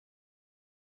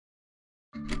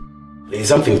There's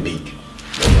something big.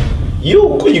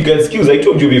 You got skills, I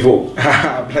told you before.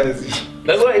 Bless.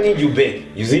 That's why I need you back,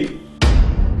 you see?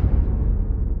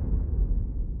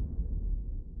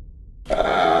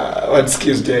 What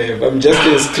skills do I have? I'm just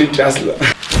a street hustler.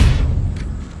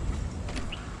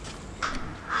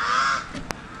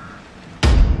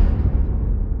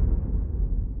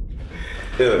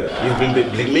 You've been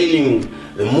blackmailing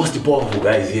the most powerful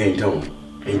guys here in town,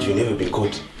 and you've never been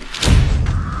caught.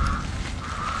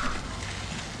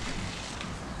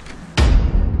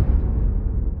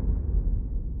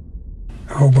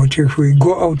 How about if we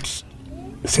go out,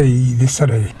 say this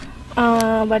Saturday?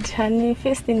 But honey,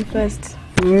 first thing first.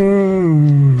 I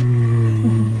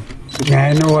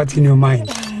know what's in your mind.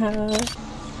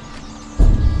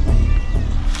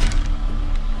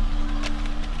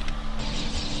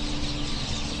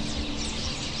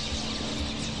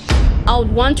 I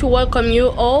would want to welcome you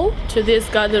all to this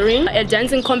gathering, a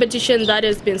dancing competition that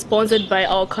has been sponsored by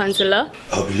our councillor.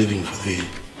 I'll be leaving for the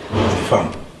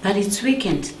farm. But it's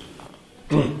weekend.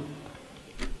 You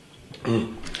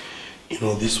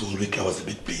know, this whole week I was a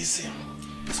bit busy.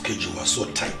 The schedule was so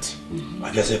tight.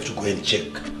 I just have to go and check.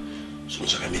 So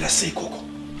say Coco.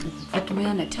 But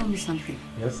Moyana, tell me something.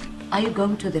 Yes? Are you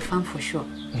going to the farm for sure?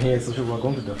 Yes, we are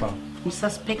going to the farm. I'm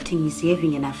suspecting he's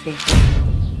having an affair.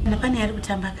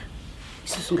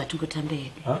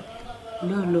 Huh?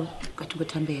 No,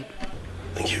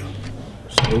 Thank you.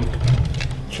 Steak,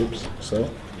 chips, sir.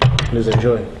 Please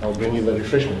enjoy. I'll bring you the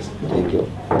refreshments. Thank you.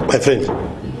 My friend,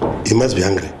 you must be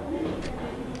hungry.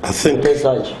 I think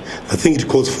it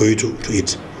calls for you to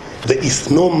eat. There is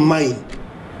no mine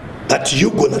that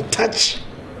you're gonna touch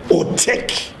or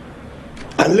take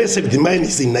unless if the mine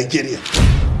is in Nigeria.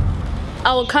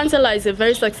 Our councillor is a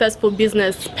very successful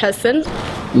business person.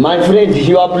 My friend,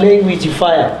 you are playing with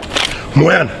fire.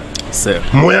 Moyan. Sir.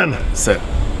 Moyan. Sir.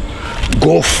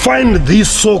 Go find this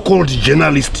so-called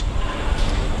journalist.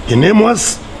 His name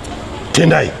was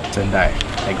Tendai. Tendai.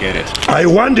 I get it. I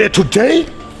wanted today.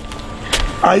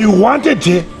 I wanted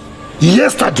it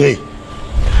yesterday.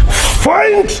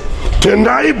 Find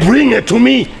Tendai, bring it to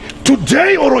me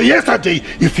today or yesterday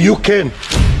if you can.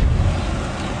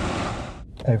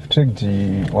 I've tracked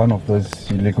one of those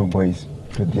illegal boys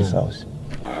to this house.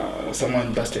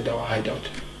 Someone busted our hideout,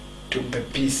 took the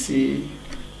PC,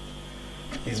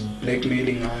 he's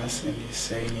blackmailing us and he's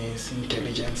saying he's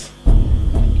intelligence.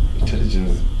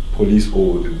 Intelligence, police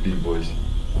or the big boys?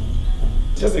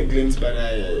 Just a glimpse, but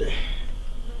I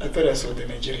thought I saw the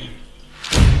Nigerian.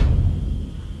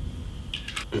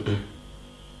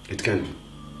 It can't be.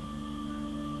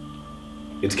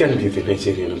 It can't be the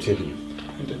Nigerian, I'm telling you.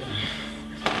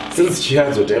 Since she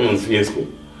had the diamonds fiasco,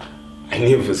 I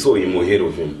never saw him or heard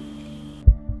of him.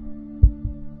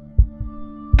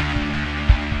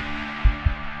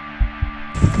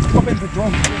 Open the door.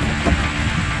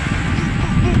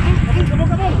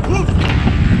 Come on.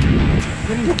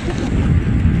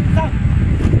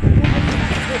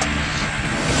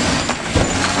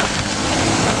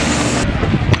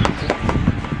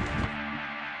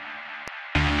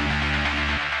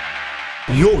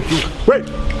 You, wait!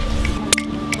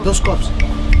 Those cops.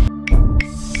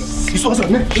 You saw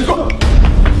something?